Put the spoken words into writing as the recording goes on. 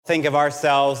think of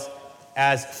ourselves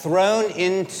as thrown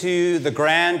into the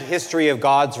grand history of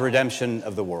God's redemption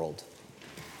of the world.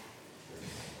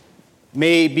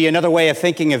 Maybe another way of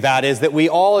thinking of that is that we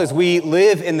all, as we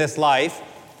live in this life,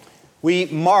 we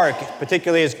mark,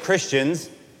 particularly as Christians,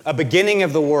 a beginning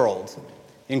of the world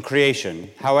in creation,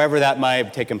 however that might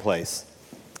have taken place.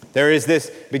 There is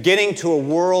this beginning to a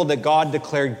world that God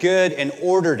declared good and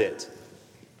ordered it.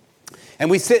 And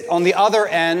we sit on the other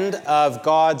end of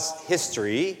God's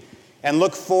history and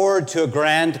look forward to a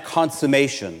grand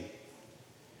consummation.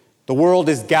 The world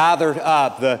is gathered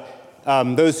up.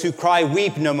 Those who cry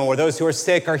weep no more. Those who are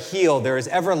sick are healed. There is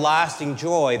everlasting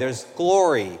joy. There's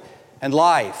glory and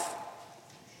life.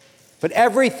 But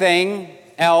everything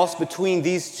else between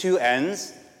these two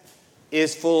ends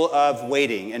is full of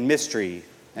waiting and mystery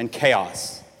and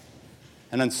chaos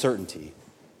and uncertainty.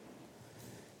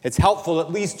 It's helpful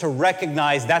at least to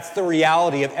recognize that's the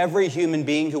reality of every human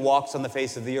being who walks on the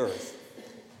face of the earth.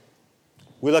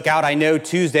 We look out, I know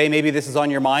Tuesday, maybe this is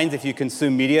on your minds if you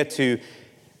consume media, to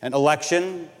an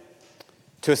election,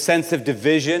 to a sense of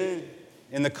division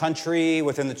in the country,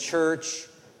 within the church,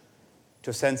 to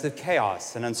a sense of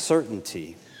chaos and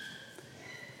uncertainty.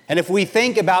 And if we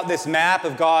think about this map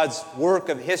of God's work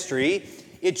of history,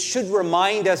 it should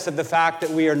remind us of the fact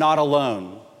that we are not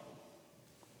alone.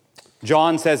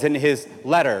 John says in his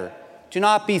letter, "Do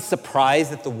not be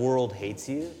surprised that the world hates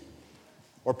you."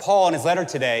 Or Paul in his letter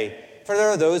today, "For there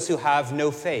are those who have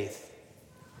no faith."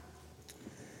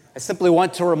 I simply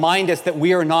want to remind us that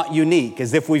we are not unique,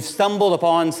 as if we've stumbled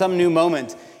upon some new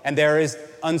moment and there is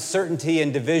uncertainty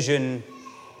and division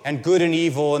and good and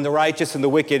evil and the righteous and the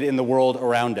wicked in the world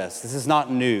around us. This is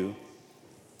not new.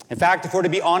 In fact, if we're to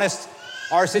be honest,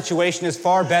 our situation is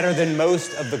far better than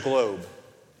most of the globe.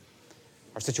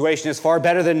 Our situation is far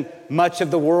better than much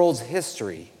of the world's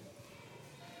history.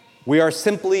 We are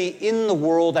simply in the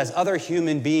world as other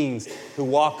human beings who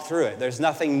walk through it. There's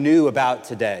nothing new about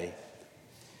today.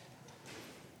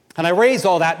 And I raise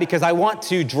all that because I want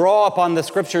to draw upon the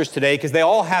scriptures today because they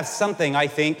all have something, I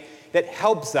think, that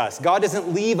helps us. God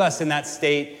doesn't leave us in that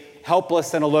state,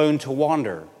 helpless and alone to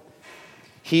wander.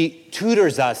 He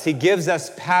tutors us. He gives us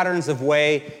patterns of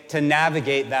way to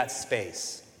navigate that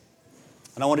space.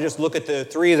 And I want to just look at the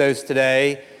three of those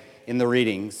today in the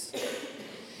readings.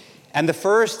 And the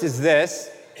first is this.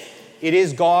 It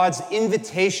is God's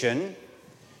invitation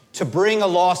to bring a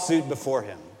lawsuit before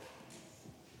him.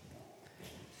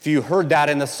 If you heard that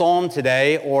in the psalm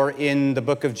today or in the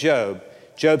book of Job,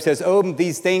 Job says, "Oh,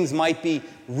 these things might be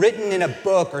written in a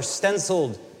book or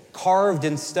stenciled, carved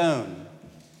in stone."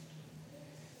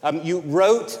 You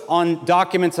wrote on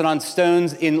documents and on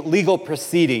stones in legal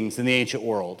proceedings in the ancient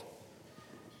world.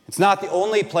 It's not the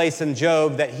only place in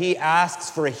Job that he asks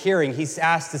for a hearing. He's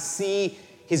asked to see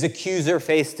his accuser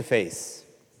face to face.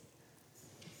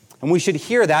 And we should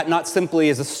hear that not simply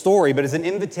as a story, but as an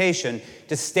invitation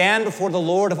to stand before the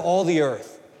Lord of all the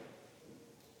earth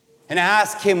and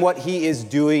ask him what he is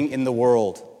doing in the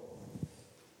world.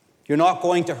 You're not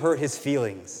going to hurt his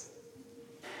feelings.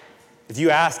 If you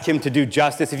ask him to do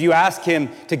justice, if you ask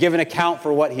him to give an account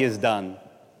for what he has done.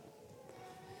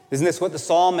 Isn't this what the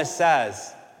psalmist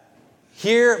says?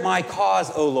 "Hear my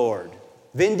cause, O Lord.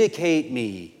 Vindicate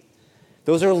me."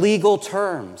 Those are legal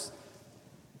terms.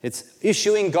 It's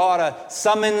issuing God a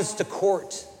summons to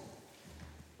court.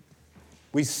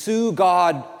 We sue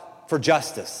God for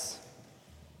justice.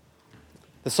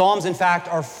 The Psalms, in fact,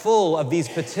 are full of these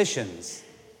petitions.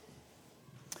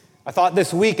 I thought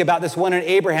this week about this one in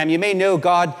Abraham. You may know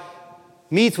God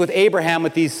meets with Abraham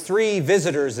with these three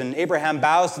visitors, and Abraham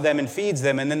bows to them and feeds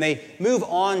them, and then they move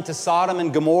on to Sodom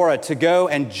and Gomorrah to go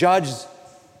and judge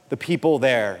the people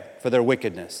there for their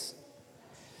wickedness.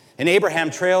 And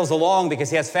Abraham trails along because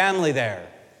he has family there.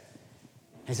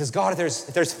 He says, "God, if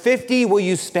there's 50, will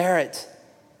you spare it?"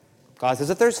 God says,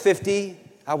 "If there's 50,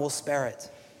 I will spare it."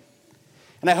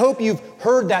 And I hope you've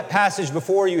heard that passage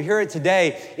before. You hear it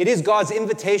today. It is God's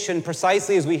invitation,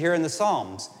 precisely as we hear in the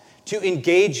Psalms, to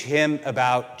engage him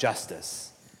about justice.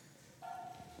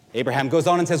 Abraham goes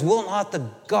on and says, "Will not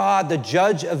the God, the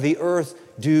judge of the earth,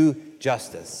 do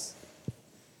justice?"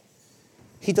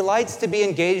 He delights to be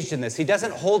engaged in this. He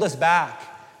doesn't hold us back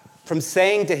from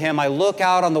saying to him, "I look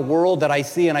out on the world that I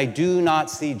see, and I do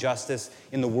not see justice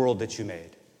in the world that you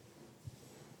made."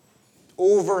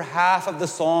 Over half of the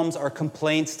Psalms are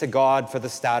complaints to God for the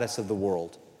status of the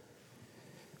world.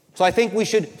 So I think we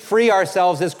should free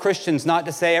ourselves as Christians not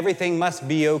to say everything must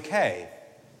be okay.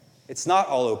 It's not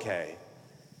all okay.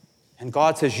 And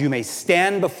God says, "You may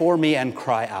stand before me and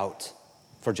cry out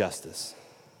for justice."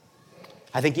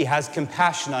 I think he has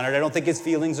compassion on it. I don't think his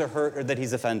feelings are hurt or that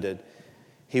he's offended.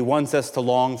 He wants us to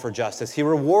long for justice. He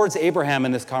rewards Abraham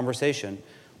in this conversation.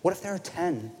 What if there are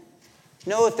 10?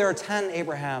 No, if there are 10,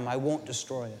 Abraham, I won't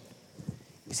destroy it.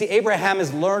 You see, Abraham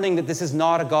is learning that this is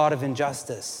not a God of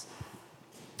injustice,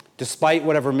 despite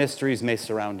whatever mysteries may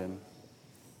surround him.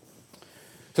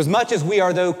 So as much as we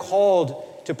are, though,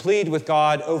 called to plead with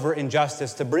God over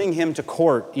injustice, to bring him to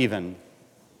court even,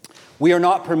 we are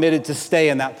not permitted to stay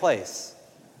in that place,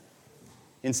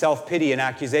 in self-pity and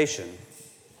accusation.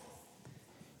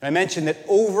 And I mentioned that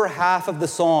over half of the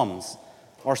Psalms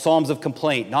are Psalms of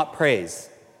complaint, not praise.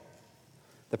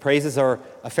 The praises are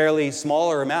a fairly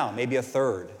smaller amount, maybe a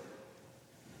third.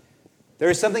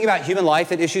 There is something about human life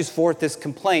that issues forth this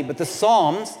complaint, but the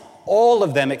Psalms, all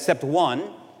of them except one,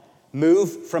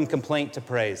 move from complaint to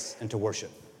praise and to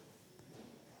worship,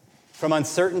 from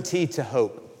uncertainty to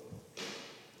hope.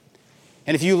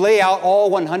 And if you lay out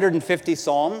all 150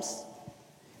 Psalms,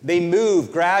 they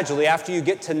move gradually after you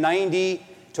get to 90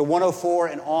 to 104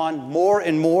 and on, more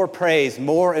and more praise,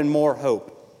 more and more hope.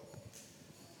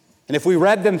 And if we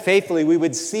read them faithfully, we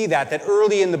would see that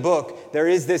early in the book, there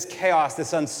is this chaos,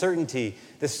 this uncertainty,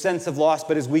 this sense of loss.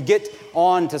 But as we get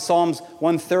on to Psalms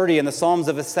 130 and the Psalms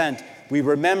of Ascent, we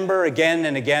remember again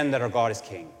and again that our God is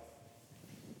King.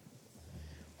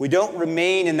 We don't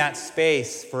remain in that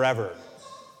space forever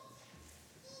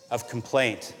of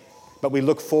complaint, but we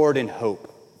look forward in hope.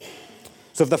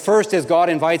 So if the first is God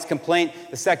invites complaint,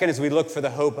 the second is we look for the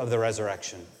hope of the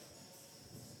resurrection.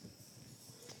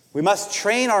 We must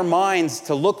train our minds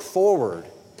to look forward.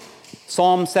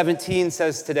 Psalm 17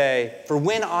 says today, "For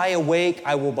when I awake,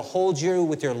 I will behold you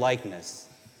with your likeness."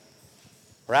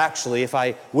 Or actually,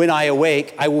 when I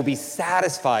awake, I will be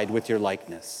satisfied with your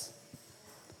likeness.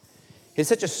 It's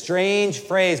such a strange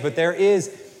phrase, but there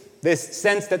is this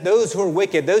sense that those who are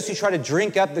wicked, those who try to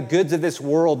drink up the goods of this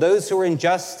world, those who are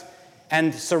unjust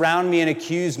and surround me and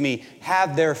accuse me,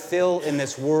 have their fill in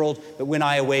this world, but when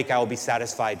I awake, I will be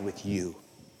satisfied with you.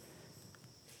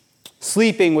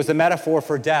 Sleeping was a metaphor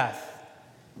for death,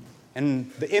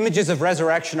 and the images of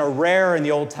resurrection are rare in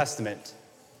the Old Testament.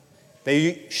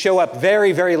 They show up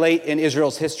very, very late in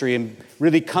Israel's history and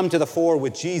really come to the fore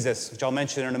with Jesus, which I'll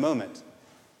mention in a moment.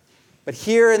 But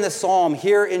here in the Psalm,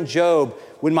 here in Job,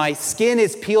 when my skin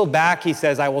is peeled back, he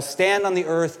says, I will stand on the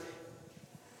earth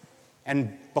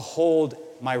and behold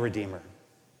my Redeemer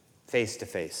face to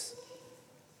face.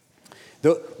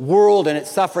 The world and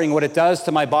its suffering, what it does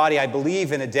to my body, I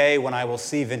believe in a day when I will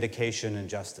see vindication and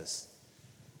justice.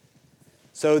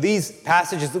 So these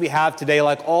passages that we have today,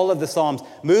 like all of the Psalms,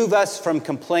 move us from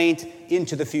complaint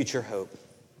into the future hope.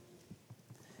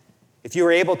 If you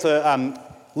were able to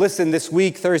listen this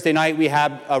week, Thursday night, we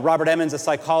have Robert Emmons, a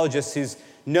psychologist who's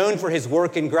known for his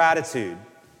work in gratitude.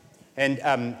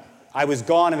 And I was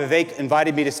gone, and Vivek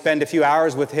invited me to spend a few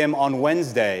hours with him on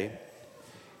Wednesday.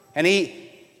 And he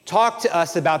talked to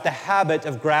us about the habit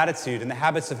of gratitude and the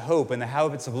habits of hope and the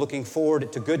habits of looking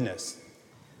forward to goodness.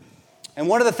 And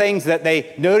one of the things that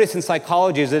they notice in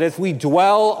psychology is that if we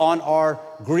dwell on our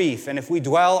grief and if we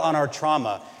dwell on our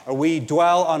trauma, or we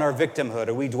dwell on our victimhood,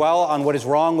 or we dwell on what is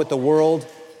wrong with the world,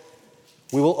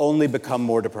 we will only become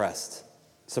more depressed.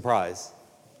 Surprise.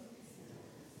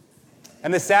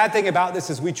 And the sad thing about this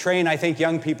is we train, I think,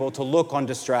 young people to look on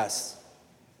distress.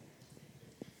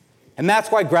 And that's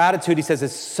why gratitude, he says,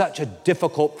 is such a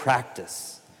difficult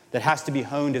practice that has to be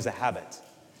honed as a habit.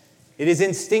 It is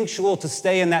instinctual to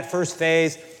stay in that first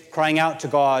phase, crying out to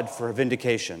God for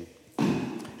vindication,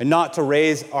 and not to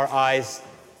raise our eyes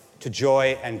to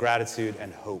joy and gratitude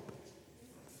and hope.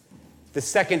 The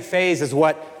second phase is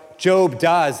what Job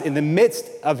does in the midst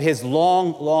of his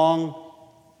long, long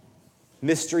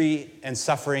mystery and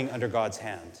suffering under God's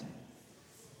hand,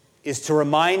 is to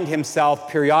remind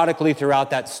himself periodically throughout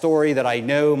that story that I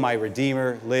know my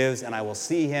Redeemer lives and I will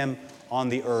see him on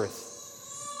the earth.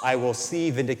 I will see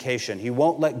vindication. He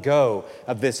won't let go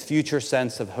of this future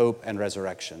sense of hope and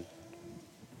resurrection.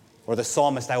 Or the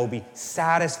psalmist, I will be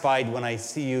satisfied when I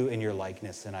see you in your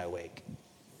likeness and I awake.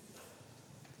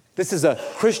 This is a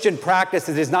Christian practice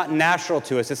that is not natural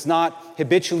to us. It's not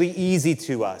habitually easy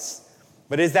to us.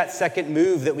 But it is that second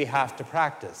move that we have to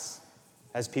practice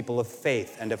as people of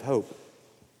faith and of hope.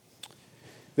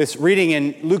 This reading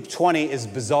in Luke 20 is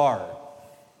bizarre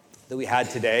that we had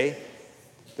today.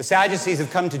 The Sadducees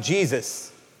have come to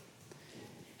Jesus,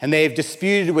 and they've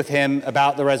disputed with him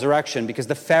about the resurrection because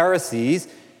the Pharisees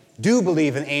do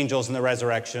believe in angels and the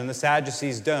resurrection, and the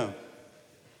Sadducees don't.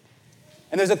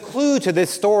 And there's a clue to this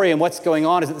story and what's going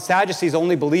on is that the Sadducees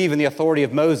only believe in the authority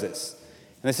of Moses.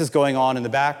 And this is going on in the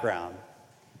background.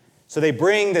 So they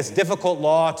bring this difficult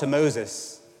law to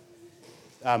Moses.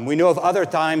 We know of other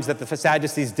times that the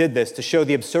Sadducees did this to show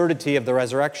the absurdity of the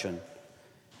resurrection.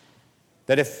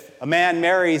 That if a man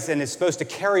marries and is supposed to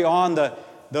carry on the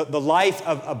life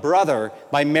of a brother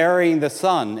by marrying the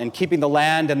son and keeping the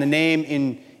land and the name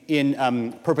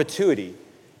in perpetuity,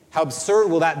 how absurd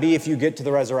will that be if you get to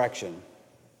the resurrection?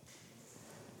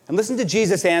 And listen to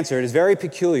Jesus' answer. It is very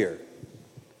peculiar.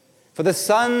 For the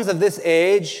sons of this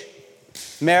age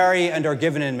marry and are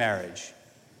given in marriage.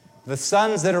 The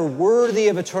sons that are worthy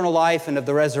of eternal life and of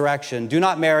the resurrection do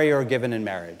not marry or are given in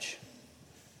marriage.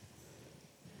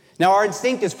 Now, our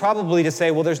instinct is probably to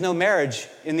say, well, there's no marriage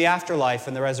in the afterlife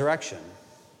and the resurrection.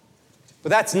 But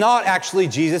that's not actually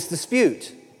Jesus'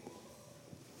 dispute.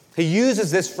 He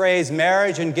uses this phrase,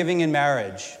 marriage and giving in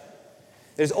marriage.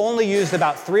 It is only used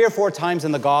about 3 or 4 times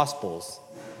in the Gospels.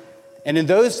 And in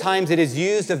those times, it is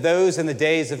used of those in the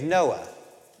days of Noah.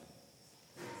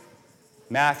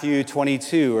 Matthew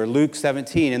 22 or Luke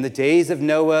 17. In the days of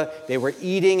Noah, they were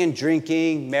eating and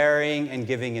drinking, marrying and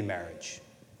giving in marriage.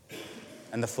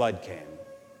 And the flood came.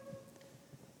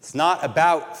 It's not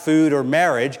about food or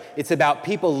marriage. It's about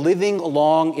people living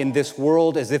along in this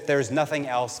world as if there's nothing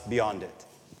else beyond it.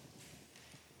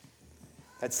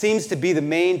 That seems to be the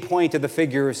main point of the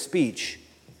figure of speech.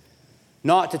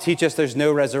 Not to teach us there's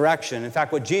no resurrection. In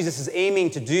fact, what Jesus is aiming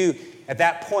to do at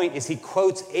that point is he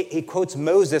quotes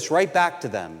Moses right back to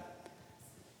them.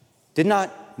 Did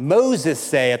not Moses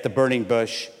say at the burning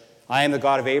bush, I am the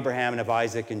God of Abraham and of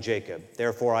Isaac and Jacob.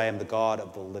 Therefore, I am the God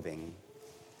of the living.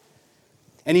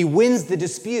 And he wins the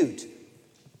dispute,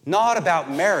 not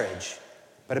about marriage,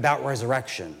 but about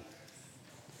resurrection.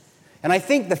 And I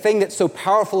think the thing that's so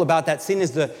powerful about that scene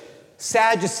is the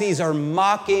Sadducees are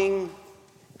mocking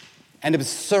and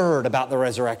absurd about the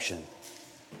resurrection.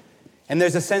 And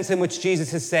there's a sense in which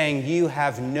Jesus is saying, you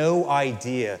have no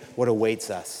idea what awaits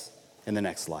us in the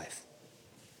next life.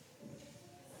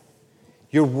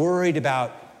 You're worried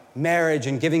about marriage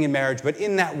and giving in marriage, but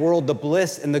in that world, the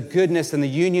bliss and the goodness and the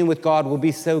union with God will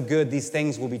be so good, these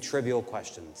things will be trivial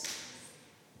questions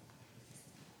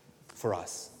for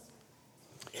us.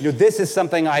 This is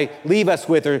something I leave us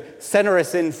with or center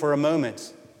us in for a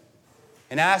moment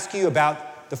and ask you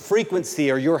about the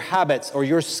frequency or your habits or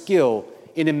your skill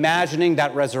in imagining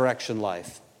that resurrection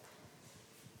life.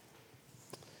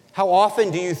 How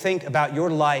often do you think about your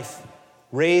life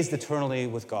raised eternally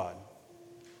with God?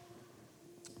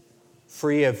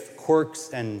 Free of quirks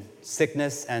and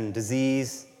sickness and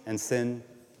disease and sin?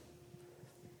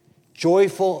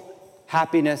 Joyful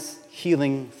happiness,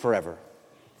 healing forever.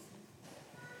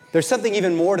 There's something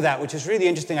even more to that, which is really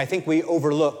interesting, I think we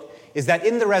overlook, is that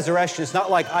in the resurrection, it's not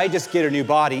like I just get a new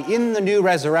body. In the new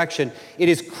resurrection, it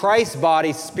is Christ's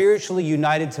body spiritually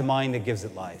united to mine that gives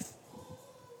it life.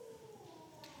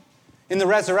 In the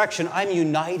resurrection, I'm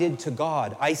united to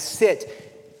God. I sit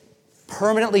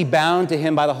permanently bound to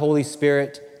him by the Holy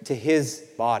Spirit, to his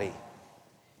body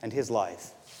and his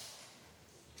life.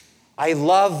 I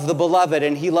love the beloved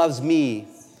and he loves me.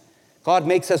 God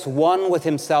makes us one with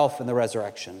himself in the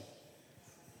resurrection.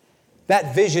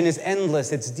 That vision is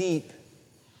endless, it's deep.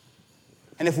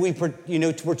 And if we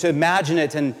were to imagine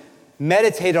it and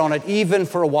meditate on it even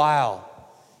for a while,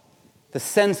 the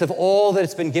sense of all that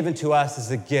it's been given to us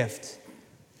as a gift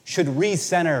should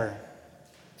recenter,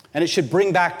 and it should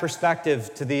bring back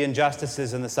perspective to the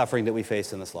injustices and the suffering that we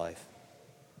face in this life.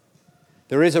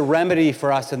 There is a remedy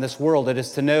for us in this world. It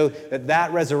is to know that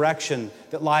that resurrection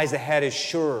that lies ahead is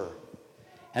sure,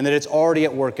 and that it's already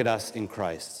at work in us in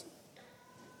Christ.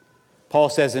 Paul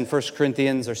says in 1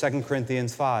 Corinthians or 2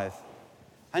 Corinthians 5,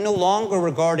 I no longer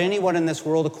regard anyone in this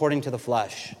world according to the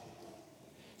flesh.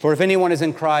 For if anyone is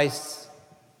in Christ,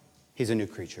 he's a new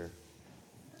creature.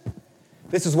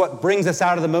 This is what brings us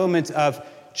out of the moment of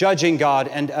judging God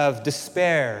and of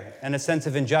despair and a sense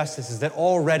of injustice, is that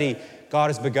already God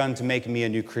has begun to make me a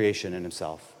new creation in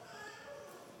himself.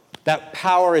 That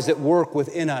power is at work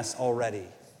within us already.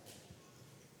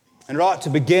 And it ought to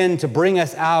begin to bring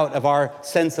us out of our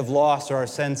sense of loss or our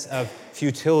sense of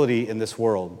futility in this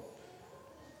world.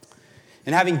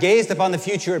 And having gazed upon the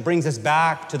future, it brings us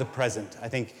back to the present. I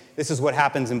think this is what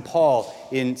happens in Paul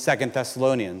in 2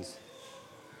 Thessalonians.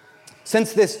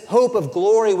 Since this hope of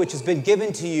glory which has been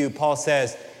given to you, Paul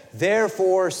says,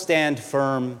 therefore stand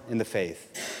firm in the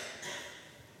faith.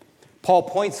 Paul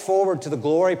points forward to the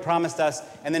glory promised us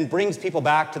and then brings people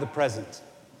back to the present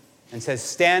and says,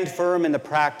 stand firm in the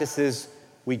practices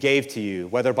we gave to you,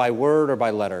 whether by word or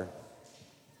by letter.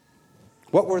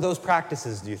 What were those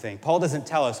practices, do you think? Paul doesn't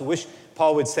tell us. I wish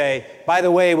Paul would say, by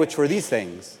the way, which were these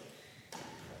things?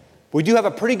 We do have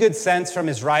a pretty good sense from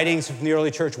his writings from the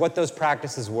early church what those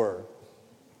practices were.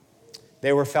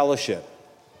 They were fellowship.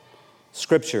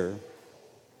 Scripture,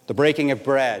 the breaking of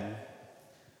bread,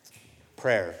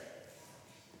 prayer,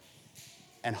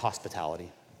 and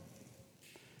hospitality.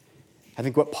 I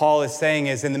think what Paul is saying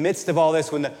is, in the midst of all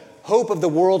this, when the hope of the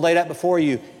world laid out before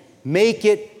you, make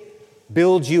it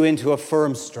build you into a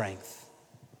firm strength.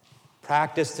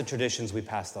 Practice the traditions we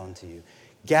passed on to you.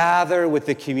 Gather with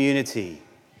the community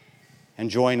and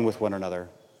join with one another.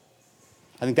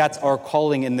 I think that's our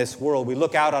calling in this world. We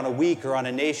look out on a week or on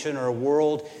a nation or a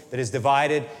world that is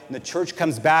divided, and the church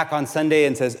comes back on Sunday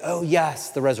and says, oh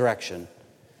yes, the resurrection.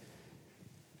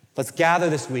 Let's gather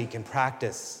this week and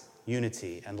practice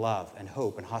unity and love and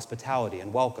hope and hospitality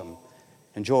and welcome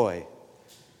and joy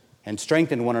and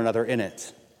strengthen one another in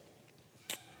it.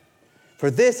 For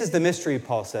this is the mystery,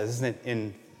 Paul says, isn't it,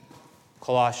 in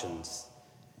Colossians?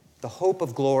 The hope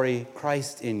of glory,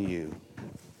 Christ in you.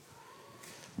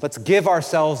 Let's give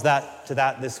ourselves to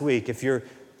that this week. If you're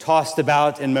tossed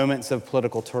about in moments of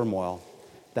political turmoil,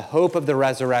 the hope of the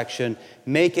resurrection,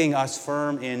 making us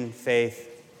firm in faith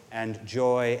and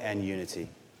joy and unity.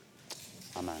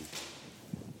 Amen.